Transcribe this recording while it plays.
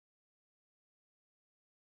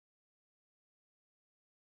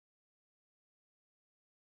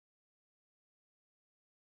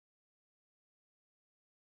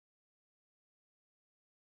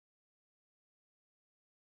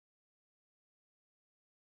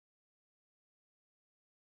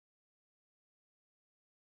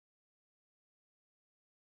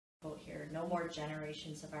quote here, no more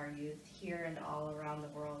generations of our youth here and all around the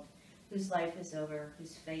world, whose life is over,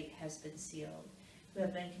 whose fate has been sealed, who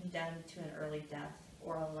have been condemned to an early death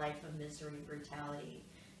or a life of misery and brutality,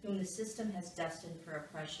 whom the system has destined for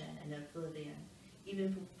oppression and oblivion,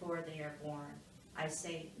 even before they are born. I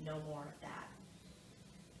say no more of that.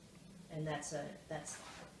 And that's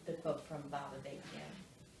the quote from Baba Bakian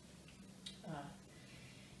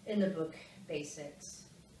in the book Basics.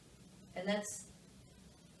 And that's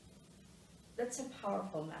a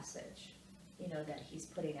powerful message, that he's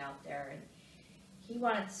putting out there, and he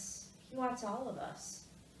wants all of us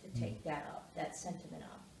to take that up, that sentiment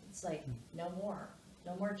up. It's like no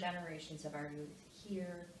more generations of our youth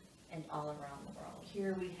here and all around the world.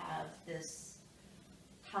 Here we have this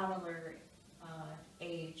toddler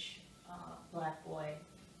age black boy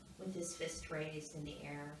with his fist raised in the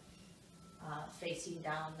air, facing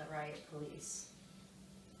down the riot police,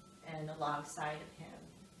 and alongside of him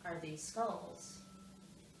are these skulls,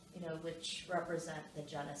 which represent the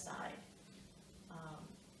genocide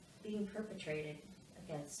being perpetrated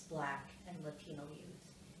against Black and Latino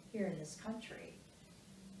youth here in this country.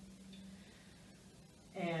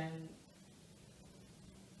 And,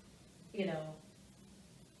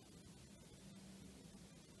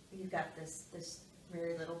 you've got this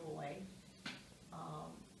very little boy,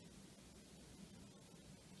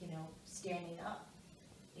 standing up,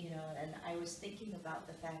 and I was thinking about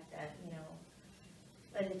the fact that,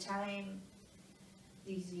 by the time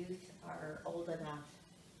these youth are old enough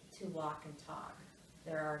to walk and talk,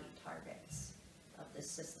 they're already targets of the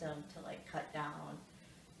system to cut down,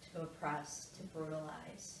 to oppress, to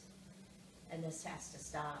brutalize. And this has to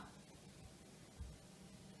stop,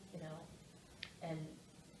 and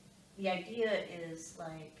the idea is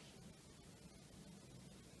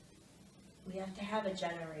we have to have a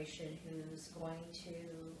generation who's going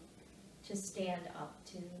to stand up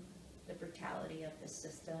to the brutality of the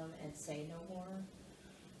system and say no more.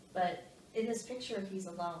 But in this picture, he's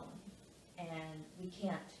alone, and we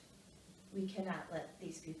cannot let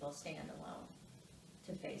these people stand alone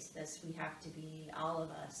to face this. We have to all of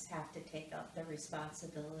us have to take up the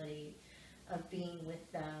responsibility of being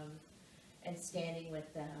with them and standing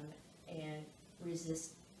with them and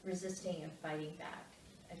resisting and fighting back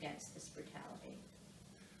against this brutality.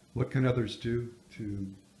 What can others do to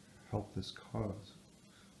help this cause?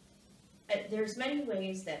 There's many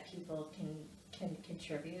ways that people can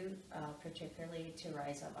contribute, particularly to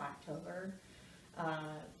Rise Up October.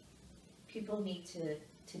 People need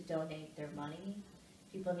to donate their money.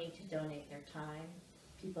 People need to donate their time.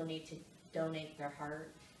 People need to donate their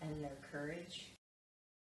heart and their courage.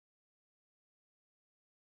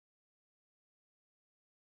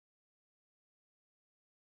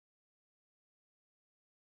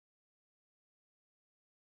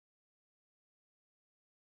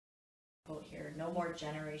 Quote here, no more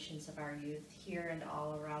generations of our youth here and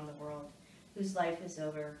all around the world, whose life is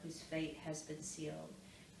over, whose fate has been sealed,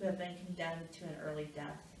 who have been condemned to an early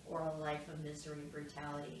death or a life of misery and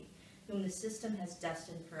brutality, whom the system has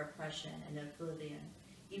destined for oppression and oblivion,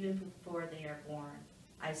 even before they are born.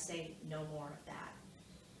 I say no more of that.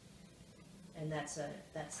 And that's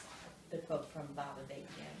the quote from Baba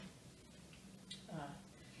Bakian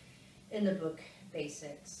in the book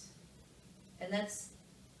Basics. And that's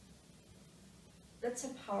a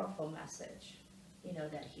powerful message,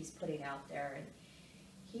 that he's putting out there, and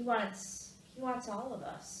he wants all of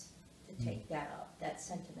us to take that up, that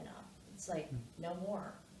sentiment up. It's like no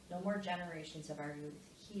more generations of our youth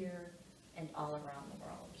here and all around the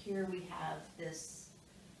world. Here we have this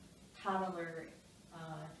toddler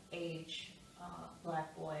age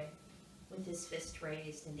black boy with his fist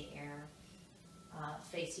raised in the air,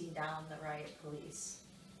 facing down the riot police,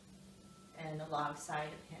 and alongside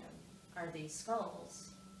of him are these skulls,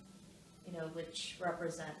 which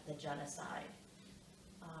represent the genocide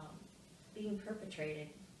being perpetrated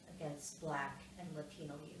against Black and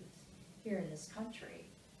Latino youth here in this country.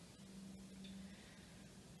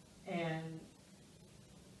 And,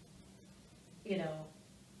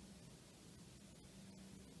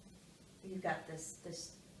 you've got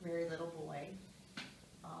this very little boy,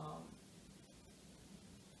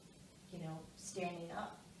 standing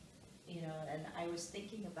up. And I was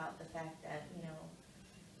thinking about the fact that,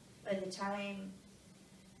 by the time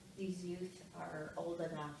these youth are old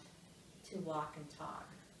enough to walk and talk,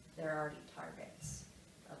 they're already targets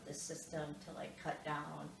of the system to cut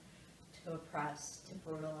down, to oppress, to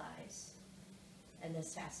brutalize. And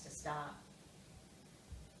this has to stop,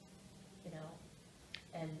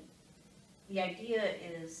 and the idea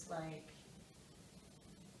is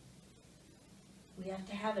we have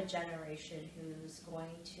to have a generation who's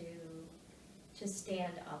going to to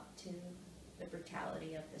stand up to the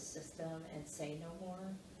brutality of the system and say no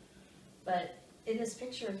more. But in this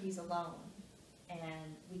picture, he's alone,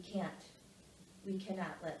 and we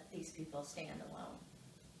cannot let these people stand alone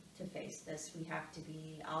to face this. We have to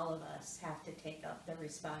be, all of us have to take up the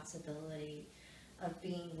responsibility of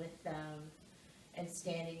being with them and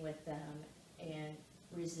standing with them and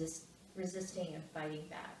resisting and fighting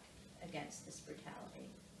back against this brutality.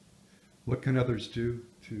 What can others do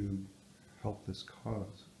to help this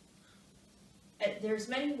cause? There's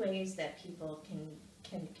many ways that people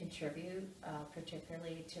can contribute,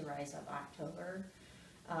 particularly to Rise Up October.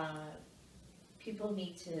 People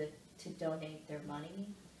need to donate their money.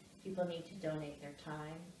 People need to donate their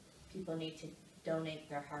time. People need to donate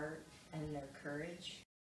their heart and their courage.